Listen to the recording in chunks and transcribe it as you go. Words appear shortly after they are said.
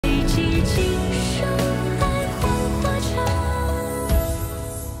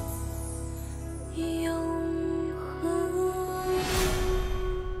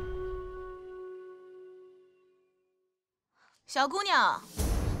小姑娘，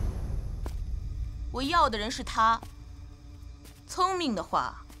我要的人是他。聪明的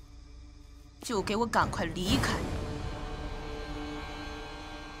话，就给我赶快离开。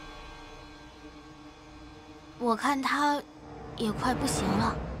我看他也快不行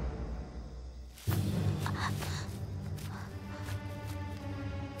了。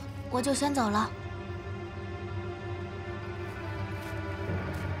我就先走了。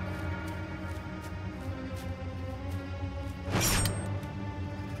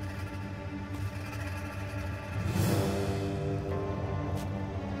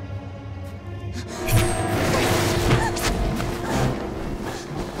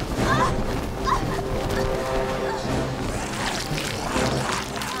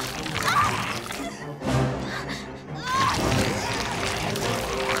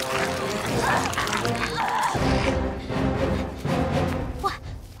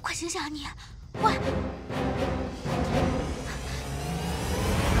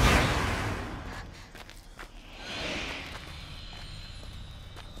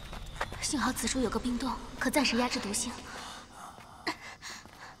 幸好此处有个冰洞，可暂时压制毒性。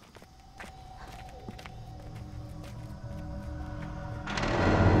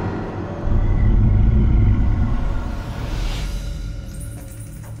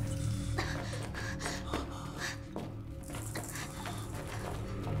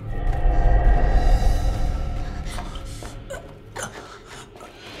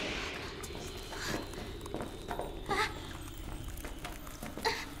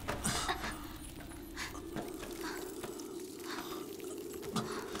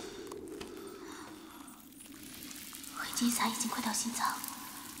金伞已经快到心脏，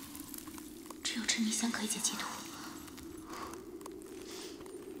只有吃迷香可以解嫉妒。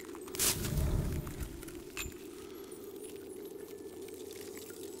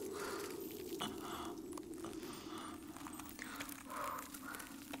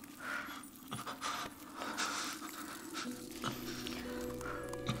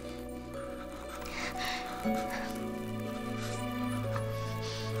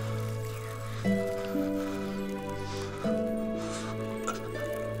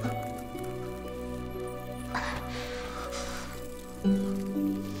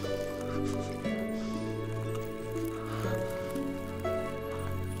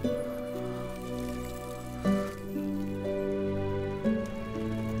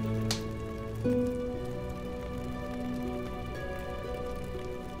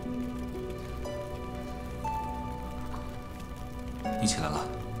你起来了。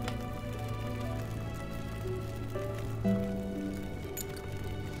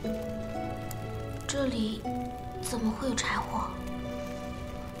这里怎么会有柴火？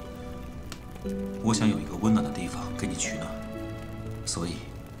我想有一个温暖的地方给你取暖，所以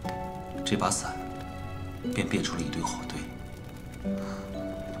这把伞便变出了一堆火堆。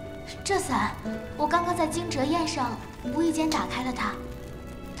这伞，我刚刚在惊蛰宴上无意间打开了它，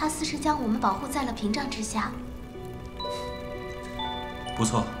它似是将我们保护在了屏障之下。 不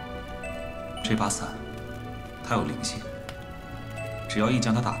错，这把伞它有灵性，只要一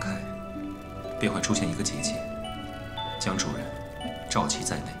将它打开，便会出现一个结界，将主人罩其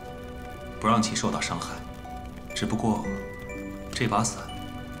在内，不让其受到伤害。只不过这把伞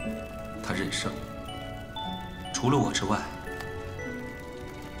它任生，除了我之外，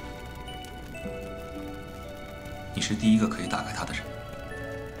你是第一个可以打开它的人。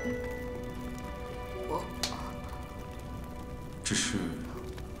只是。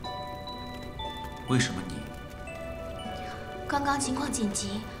 为什么你？刚刚情况紧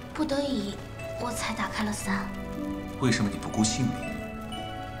急，不得已，我才打开了伞。为什么你不顾性命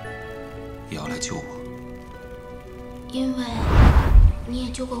也要来救我？因为你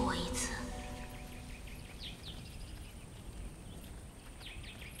也救过我一次。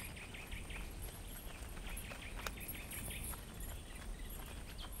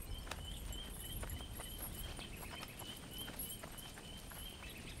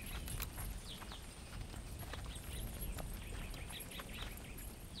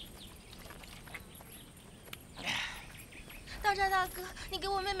大渣大哥，你给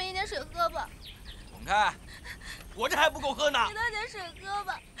我妹妹一点水喝吧。滚开！我这还不够喝呢。给她点水喝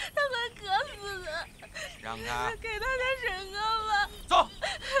吧，她会渴死的。让开！给她点水喝吧。走。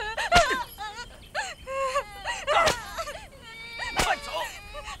快走！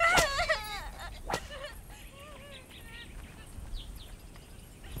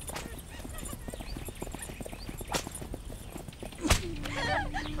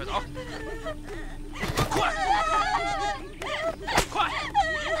快走！快！ 快！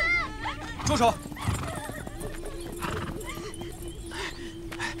住手！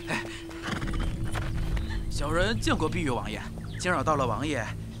小人见过碧玉王爷。惊扰到了王爷，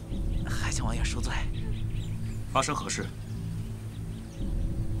还请王爷恕罪。发生何事？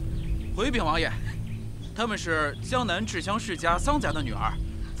回禀王爷，他们是江南志乡世家桑家的女儿，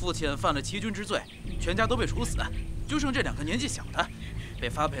父亲犯了欺君之罪，全家都被处死，就剩这2个年纪小的，被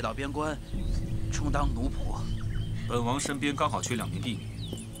发配到边关，充当奴仆。本王身边刚好缺2名婢女，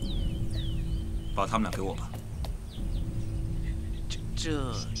把他们俩给我吧。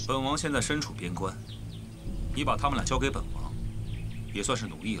这……本王现在身处边关，你把他们俩交给本王，也算是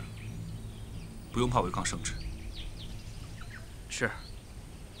奴役了，不用怕违抗圣旨。是。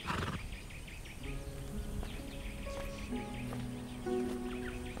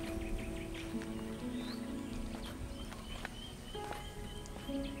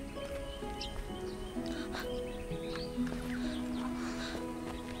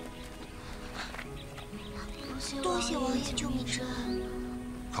多谢王爷救命之恩。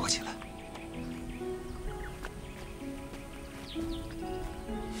快快起来。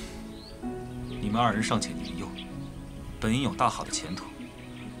你们2人尚且年幼，本应有大好的前途。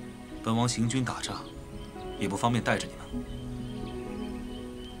本王行军打仗，也不方便带着你们。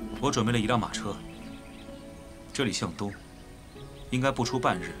我准备了1辆马车，这里向东，应该不出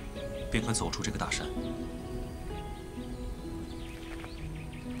半日，便可走出这个大山。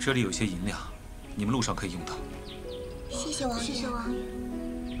这里有些银两，你们路上可以用到。谢谢王爷。谢谢王爷。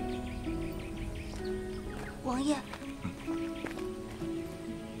王爷，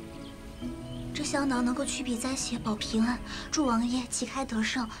这香囊能够驱避灾邪，保平安，祝王爷旗开得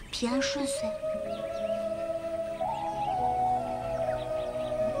胜，平安顺遂。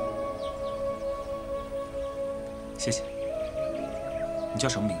谢谢。你叫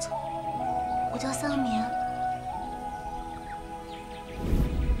什么名字？我叫桑眠。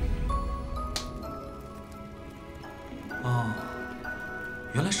哦，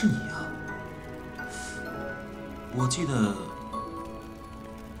原来是你啊！我记得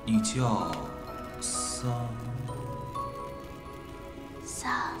你叫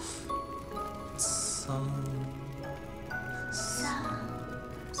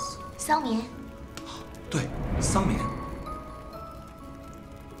桑眠。对，桑眠。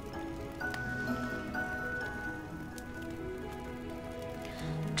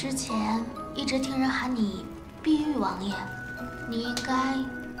之前一直听人喊你碧玉王爷，你应该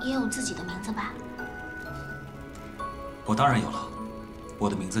也有自己的名字吧？我当然有了，我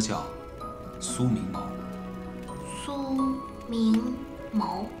的名字叫苏明眸。苏明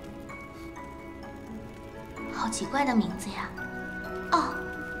眸，好奇怪的名字呀！哦，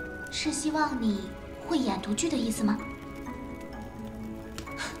是希望你会演读剧的意思吗？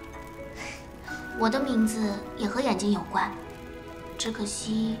我的名字也和眼睛有关，只可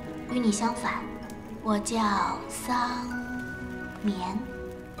惜与你相反，我叫桑眠。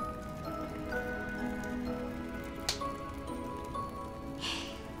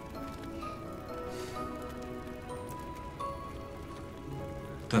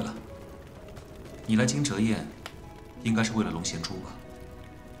对了，你来惊蛰宴，应该是为了龙涎珠吧？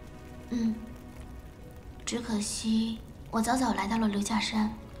嗯，只可惜我早早来到了刘家山，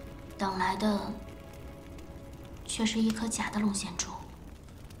等来的却是一颗假的龙涎珠。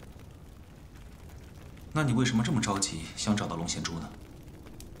那你为什么这么着急想找到龙涎珠呢？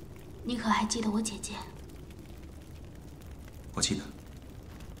你可还记得我姐姐？我记得。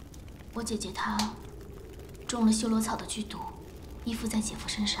我姐姐她中了修罗草的剧毒，依附在姐夫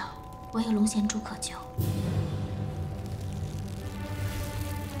身上，唯有龙涎珠可救。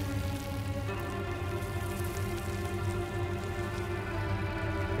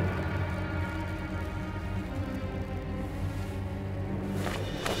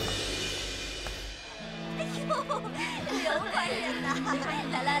刘官人呐，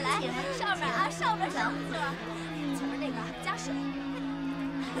来来来，上面啊，上面上座，前面那个加水。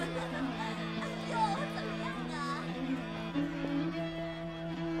哟，怎么样啊？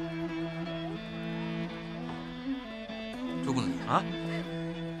周公子啊，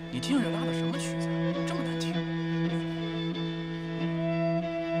你听人拉的什么曲子，这么难听？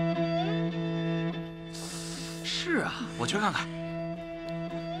是啊，我去看看。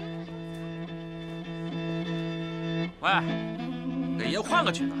喂，给爷换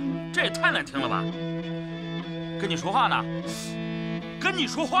个曲子，这也太难听了吧！跟你说话呢，跟你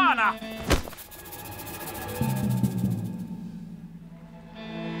说话呢。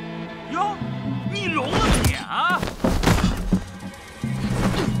哟，你聋了你啊！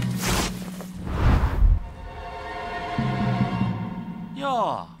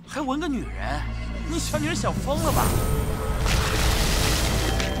哟，还闻个女人，你小女人想疯了吧？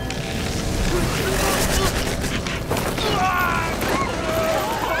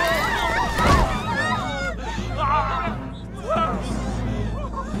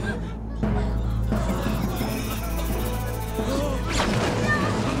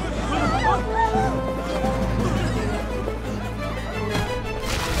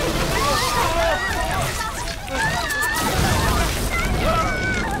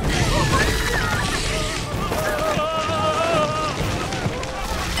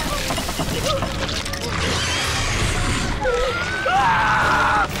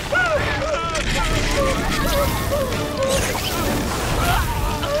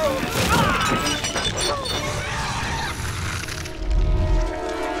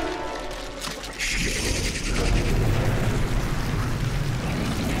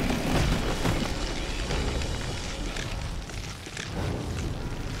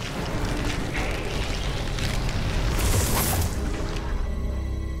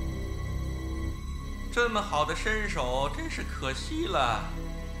么好的身手，真是可惜了，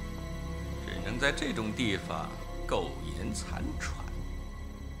只能在这种地方苟延残喘。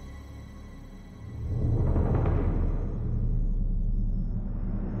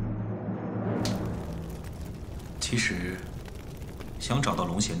其实，想找到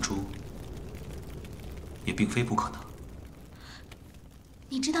龙涎珠，也并非不可能。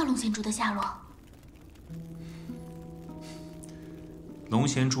你知道龙涎珠的下落？龙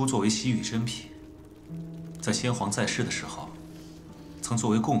涎珠作为西域珍品，在先皇在世的时候，曾作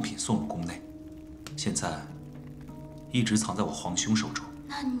为贡品送入宫内，现在一直藏在我皇兄手中。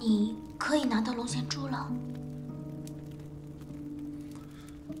那你可以拿到龙涎珠了。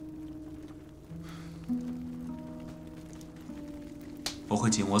我会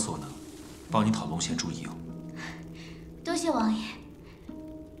尽我所能，帮你讨龙涎珠一用。多谢王爷。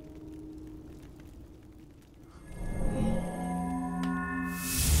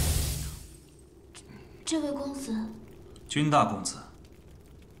这位公子，君大公子，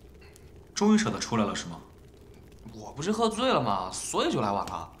终于舍得出来了是吗？我不是喝醉了吗？所以就来晚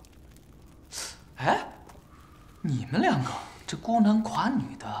了。哎，你们两个这孤男寡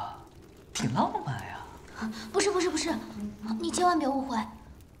女的，挺浪漫呀。不是，你千万别误会，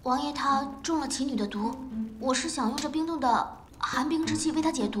王爷他中了奇女的毒，我是想用这冰冻的寒冰之气为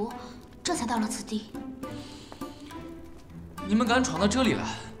他解毒，这才到了此地。你们敢闯到这里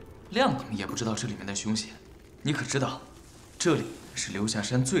来，谅你们也不知道这里面的凶险。你可知道，这里是流下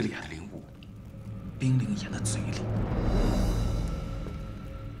山最厉害的灵物——冰灵岩的嘴里。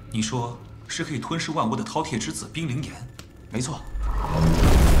你说是可以吞噬万物的饕餮之子冰灵岩？没错。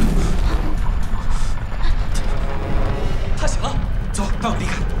他醒了，走，带我离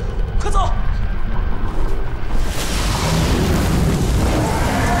开，快走！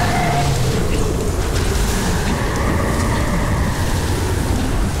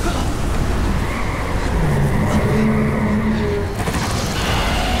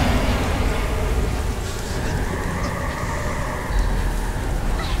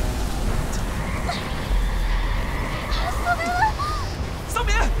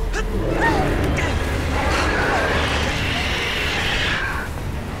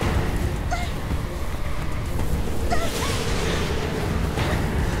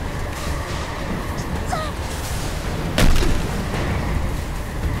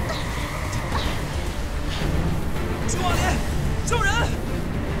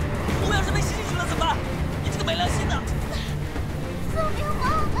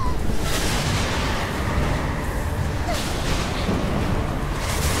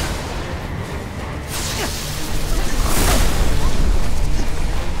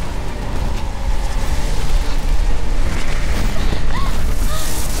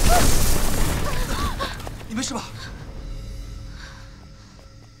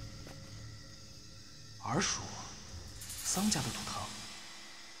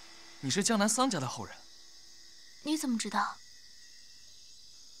你是江南桑家的后人，你怎么知道？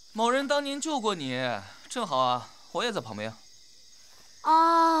某人当年救过你，正好啊，我也在旁边。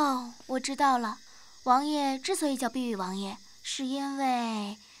哦，我知道了。王爷之所以叫碧玉王爷，是因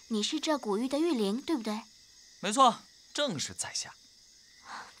为你是这古玉的玉灵，对不对？没错，正是在下。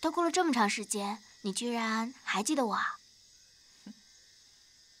都过了这么长时间，你居然还记得我啊？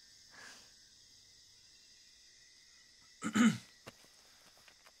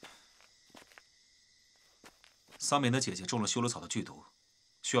桑棉的姐姐中了修罗草的剧毒，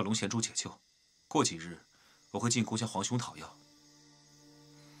需要龙涎珠解救。过几日，我会进宫向皇兄讨要。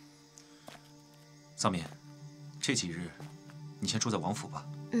桑棉，这几日你先住在王府吧。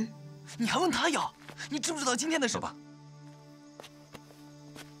嗯。你还问他要？你知不知道今天的事？走吧。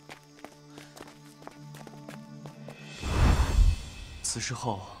此事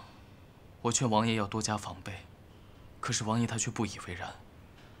后，我劝王爷要多加防备，可是王爷他却不以为然。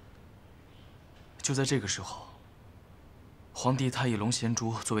就在这个时候，皇帝他以龙涎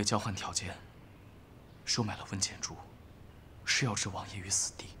珠作为交换条件，收买了温涎珠，是要置王爷于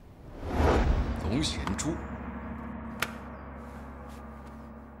死地。龙涎珠，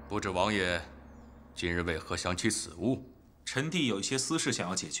不知王爷今日为何想起此物？臣弟有一些私事想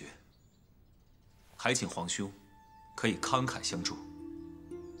要解决，还请皇兄可以慷慨相助。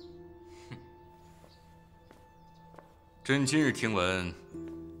朕今日听闻，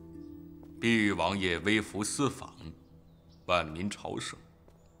碧玉王爷微服私访，万民朝圣，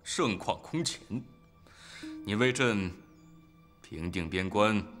盛况空前。你为朕平定边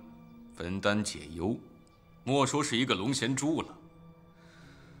关，分担解忧，莫说是一个龙涎珠了，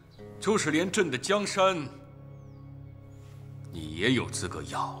就是连朕的江山，你也有资格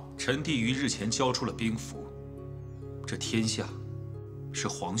要。臣弟于日前交出了兵符，这天下是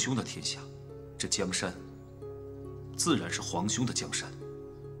皇兄的天下，这江山，自然是皇兄的江山。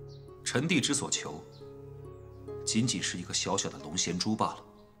臣弟之所求，仅仅是一个小小的龙涎珠罢了。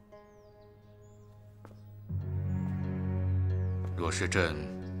若是朕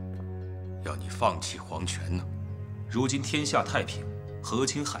要你放弃皇权呢？如今天下太平，和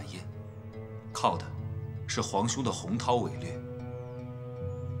亲海晏，靠的是皇兄的洪涛伟略。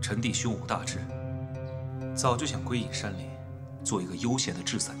臣弟胸无大志，早就想归隐山林，做一个悠闲的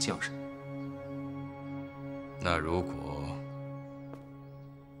制伞匠人。那如果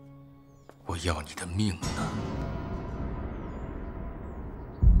我要你的命呢？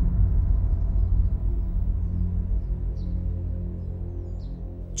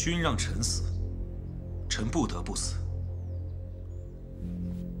君让臣死，臣不得不死。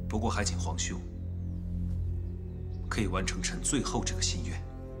不过还请皇兄可以完成臣最后这个心愿。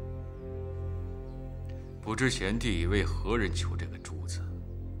不知贤弟为何人求这个珠子，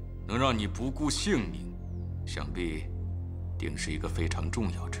能让你不顾性命，想必定是一个非常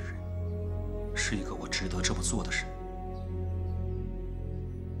重要之人。是一个我值得这么做的人。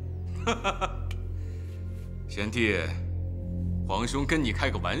贤弟，皇兄跟你开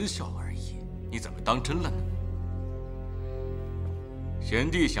个玩笑而已，你怎么当真了呢？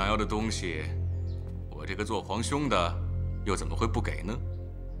贤弟想要的东西，我这个做皇兄的又怎么会不给呢？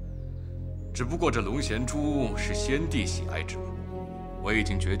只不过这龙涎珠是先帝喜爱之物，我已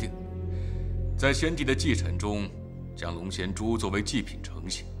经决定，在先帝的祭臣中，将龙涎珠作为祭品呈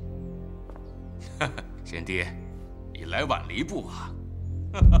现。贤弟，你来晚了一步啊！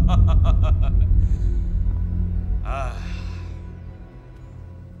哎。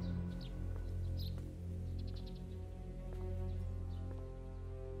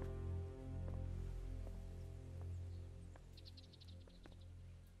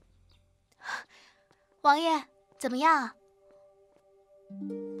王爷，怎么样啊？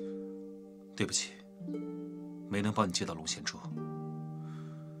对不起，没能帮你接到龙涎珠。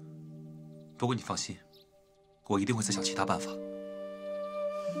不过你放心，我一定会再想其他办法。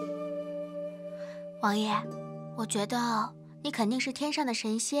王爷，我觉得你肯定是天上的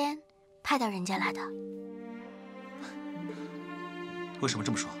神仙派到人间来的。为什么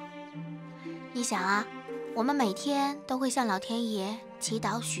这么说？你想啊，我们每天都会向老天爷祈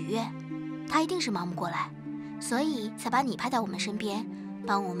祷许愿，他一定是忙不过来，所以才把你派到我们身边，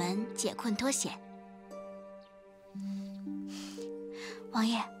帮我们解困脱险。王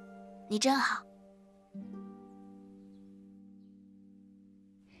爷，你真好。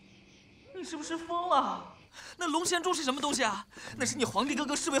你是不是疯了？那龙涎珠是什么东西啊？那是你皇帝哥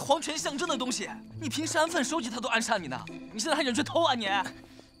哥视为皇权象征的东西，你凭身份收集它都暗杀你呢，你现在还忍去偷啊你？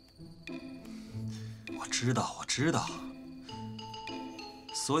我知道，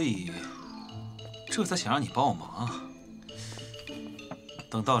所以这才想让你帮我忙。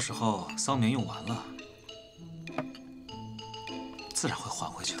等到时候桑棉用完了，自然会还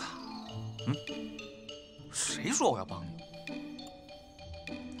回去的。谁说我要帮你？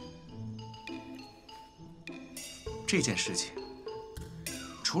这件事情，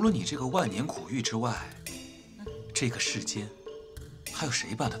除了你这个万年苦玉之外，这个世间还有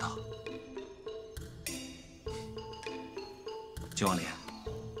谁办得到？君王莲，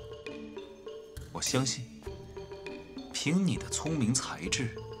我相信，凭你的聪明才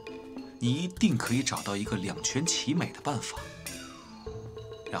智，你一定可以找到一个两全其美的办法，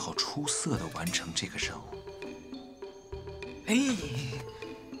然后出色地完成这个任务。哎，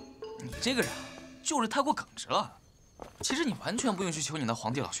你这个人就是太过耿直了。其实你完全不用去求你的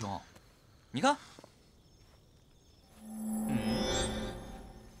皇帝老兄，你看，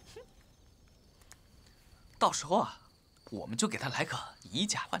到时候啊，我们就给他来个以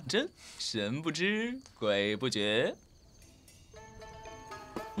假乱真，神不知鬼不觉。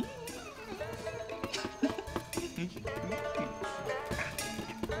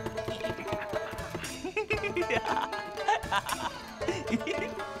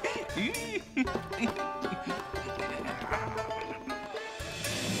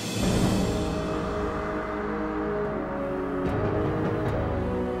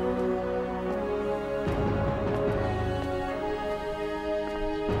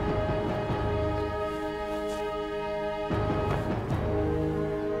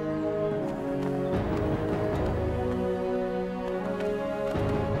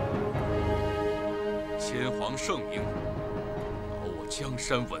圣明，保我江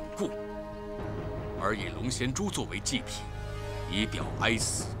山稳固，而以龙涎珠作为祭品，以表哀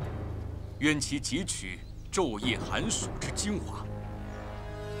思，愿其汲取昼夜寒暑之精华，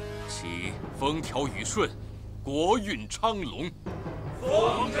其风调雨顺，国运昌隆。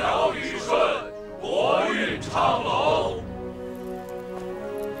风调雨顺，国运昌隆。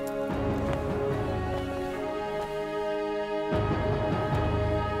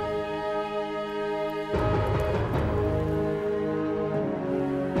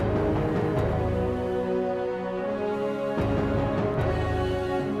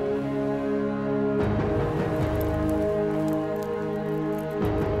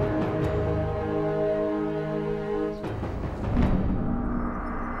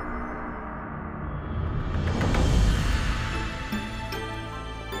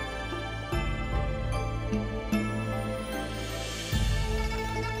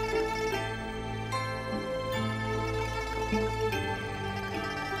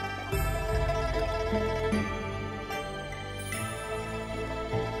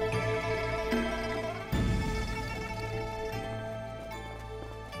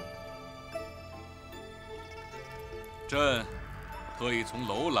特意从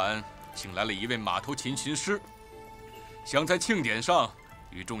楼兰请来了一位马头琴琴师，想在庆典上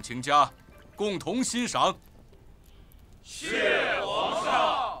与众卿家共同欣赏。谢皇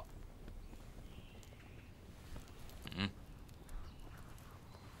上。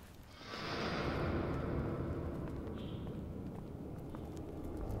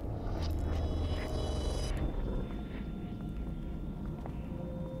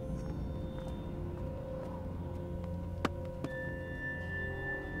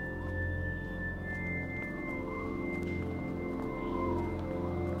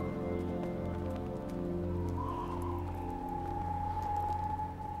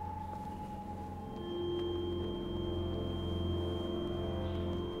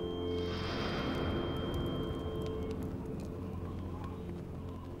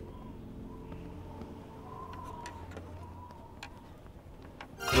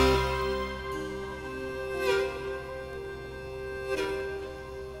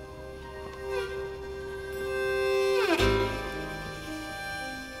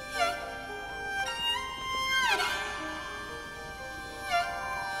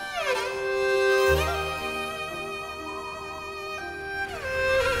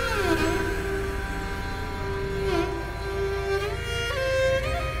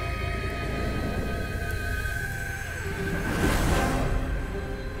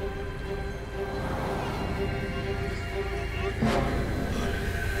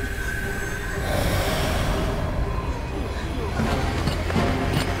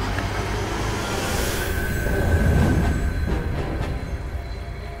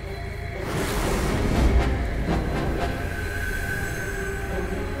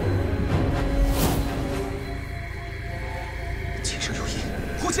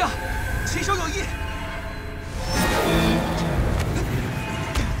琴手有意。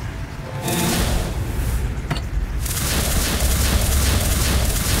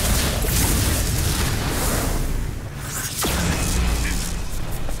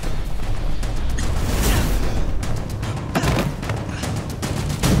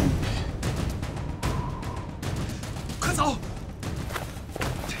快走！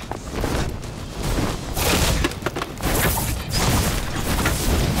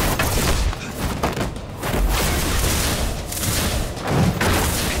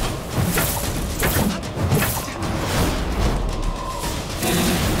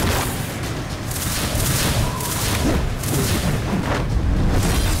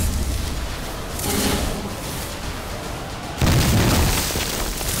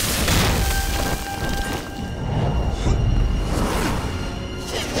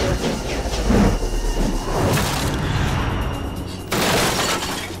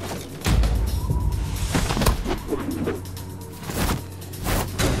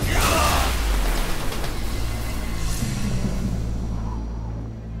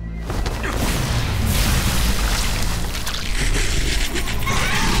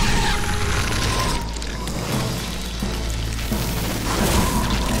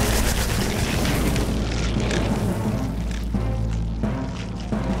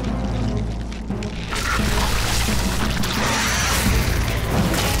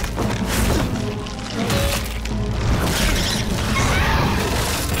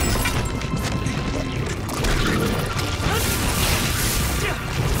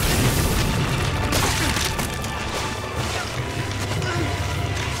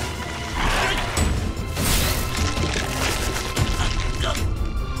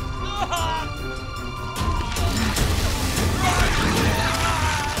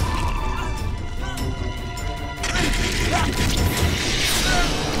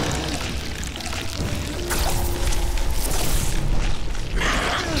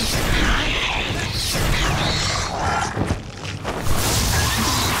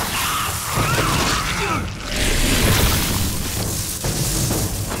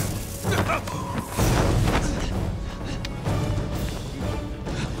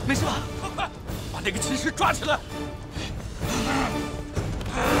 没事吧？快，把那个琴师抓起来！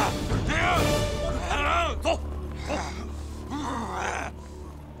走，走。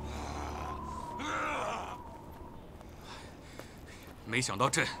没想到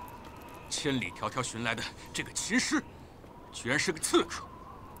朕千里迢迢寻来的这个琴师，居然是个刺客。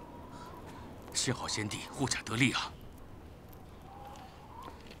幸好先帝护驾得力啊！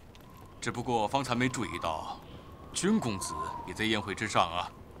只不过方才没注意到，君公子也在宴会之上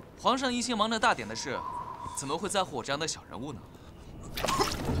啊。 皇上一心忙着大典的事，怎么会在乎我这样的小人物呢？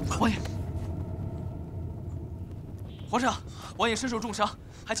王爷，皇上，王爷身受重伤，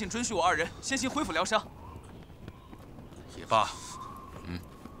还请准许我二人先行恢复疗伤。也罢，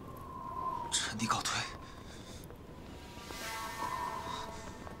臣弟告退。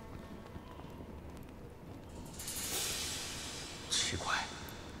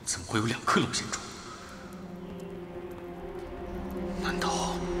怎么会有2颗龙涎珠？难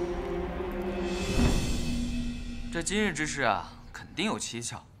道这今日之事啊，肯定有蹊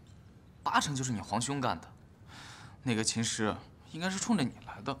跷，8成就是你皇兄干的。那个琴师应该是冲着你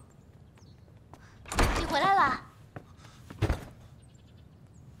来的。你回来了？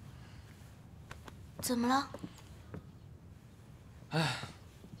怎么了？哎，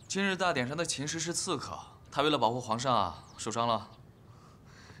今日大典上的琴师是刺客，他为了保护皇上啊，受伤了。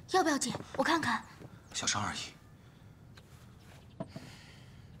要不要紧？我看看。小伤而已。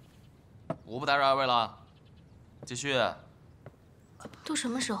我不打扰2位了，继续。都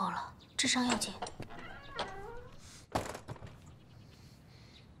什么时候了，治伤要紧。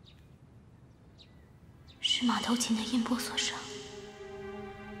是马头琴的音波所伤。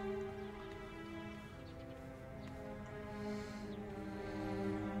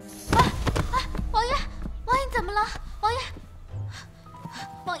王爷，王爷怎么了？王爷，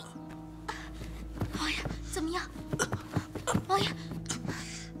王爷怎么样？王爷，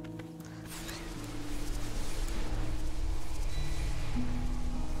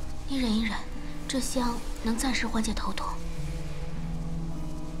你忍一忍，这香能暂时缓解头痛。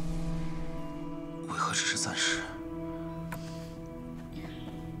为何只是暂时？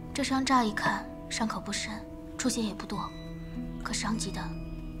这伤乍一看伤口不深，出血也不多，可伤及的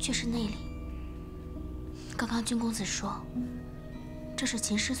却是内里。刚刚君公子说，这是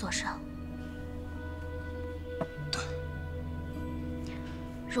琴师所伤。对。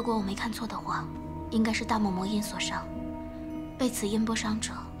如果我没看错的话，应该是大梦魔音所伤。被此音波伤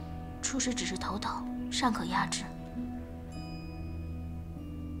者，初时只是头疼，尚可压制，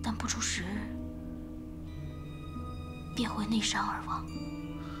但不出10日，便会内伤而亡。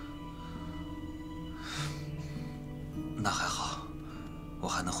那还好，我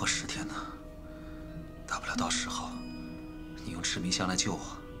还能活10天呢。大不了到时候，你用赤迷香来救我，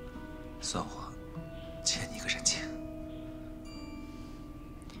算我欠你个人情。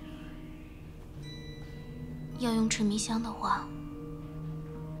要用赤迷香的话，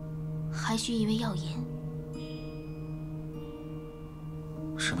还需一味药引。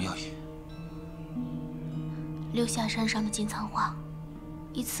什么药引？留下山上的金苍花，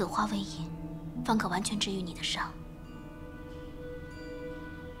以此花为引，方可完全治愈你的伤。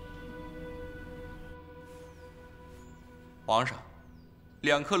皇上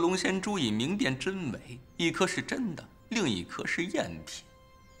，2颗龙涎珠已明辨真伪，1颗是真的，另1颗是赝品。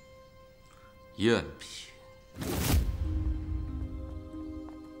赝品。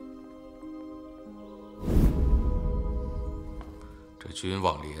这君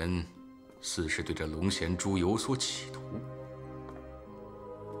望莲似是对这龙涎珠有所企图，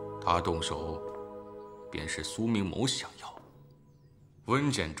他动手，便是苏明眸想要。温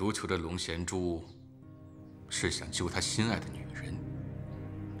简竹求这龙涎珠，是想救他心爱的女人。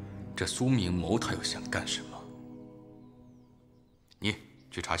这苏明眸他又想干什么？你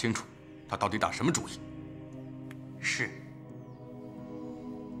去查清楚，他到底打什么主意。是。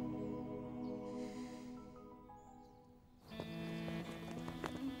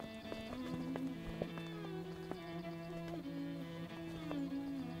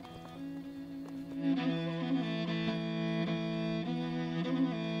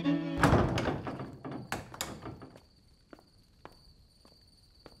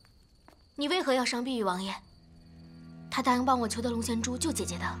你为何要伤碧玉王爷？他答应帮我求得龙涎珠救姐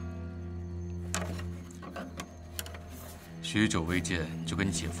姐的。许久未见，就跟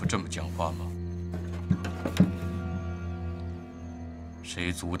你姐夫这么讲话吗？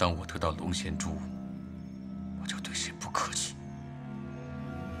谁阻挡我得到龙涎珠，我就对谁不客气。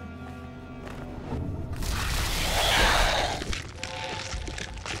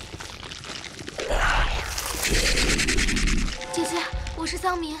姐姐，我是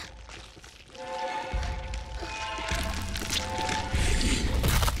桑明。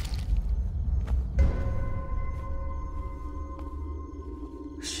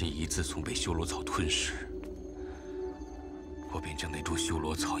心仪自从被修罗草吞噬，我便将那株修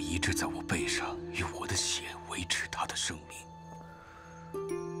罗草移植在我背上，用我的血维持他的生命。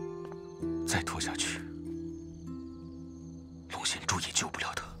再拖下去，龙涎珠也救不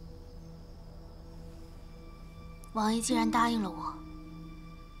了他。王爷既然答应了我，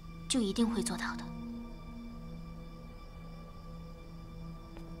就一定会做到的。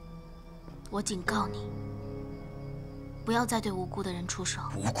我警告你，不要再对无辜的人出手。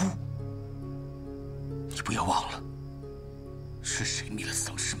无辜？你不要忘了，是谁灭了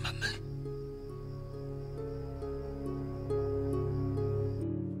丧尸满门？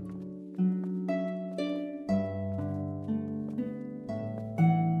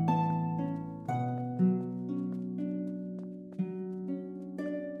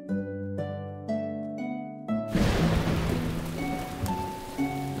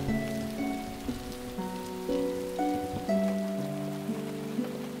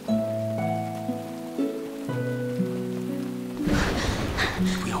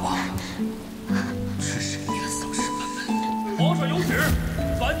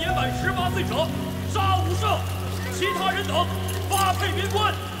会者杀武圣，其他人等发配边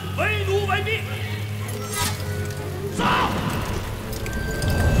关，为奴为婢。杀！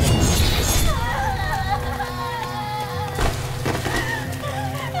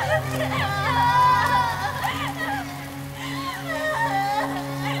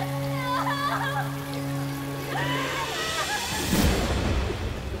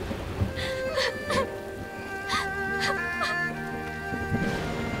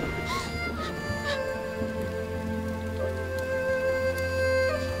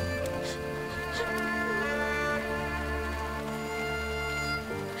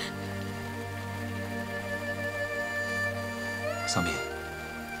 桑明，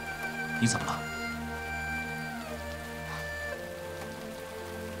你怎么了？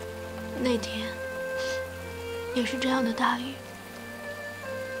那天也是这样的大雨，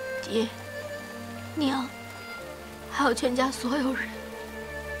爹、娘，还有全家所有人，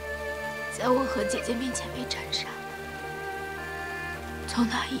在我和姐姐面前被斩杀。从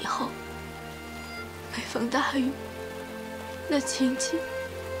那以后，每逢大雨，那情景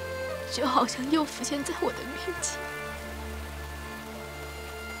就好像又浮现在我的面前。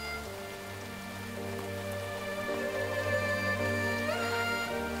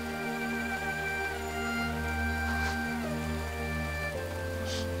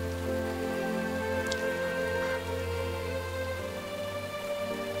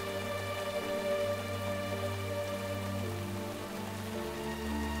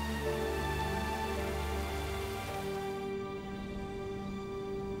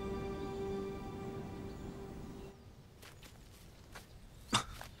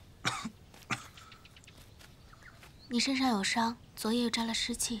 你身上有伤，昨夜又沾了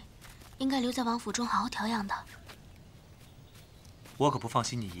湿气，应该留在王府中好好调养的。我可不放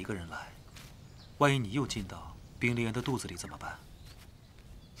心你一个人来，万一你又进到冰灵人的肚子里怎么办？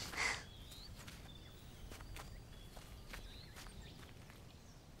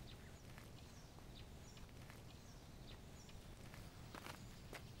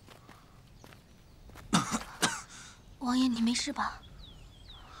王爷，你没事吧？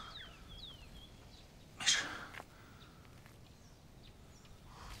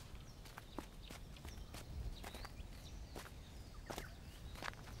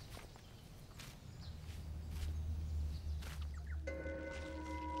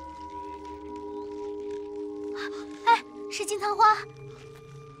 是金苍花。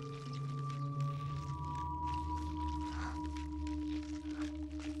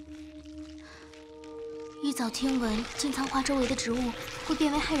一早听闻金苍花周围的植物会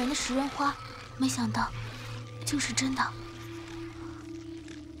变为害人的食人花，没想到就是真的。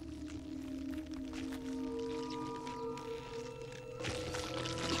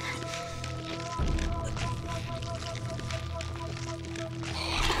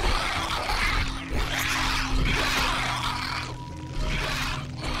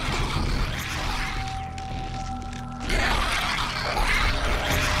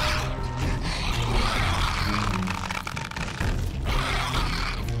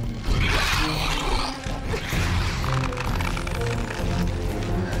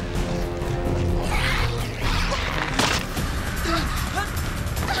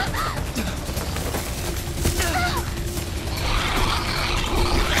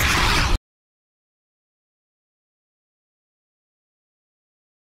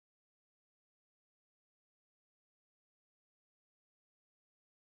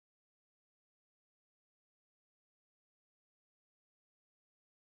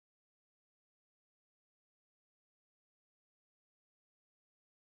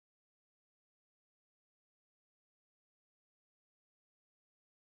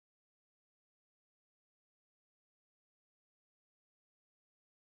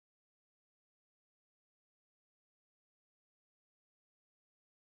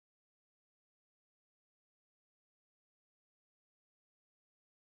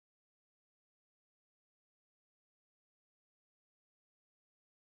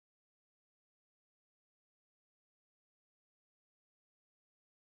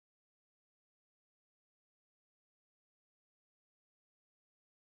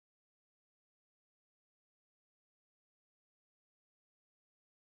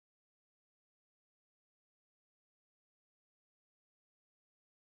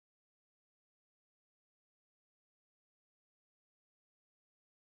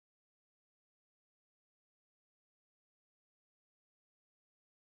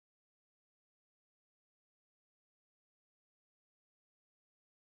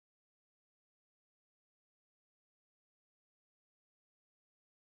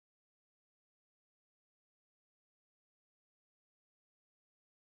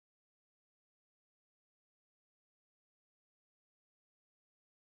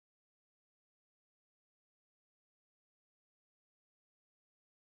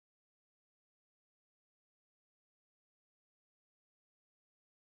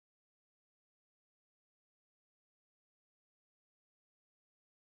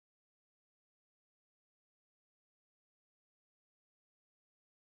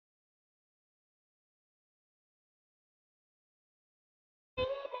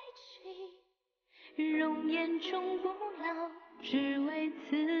容颜终不老，只为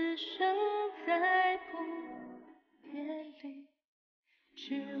此生再不别离，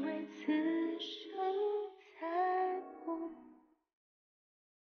只为此生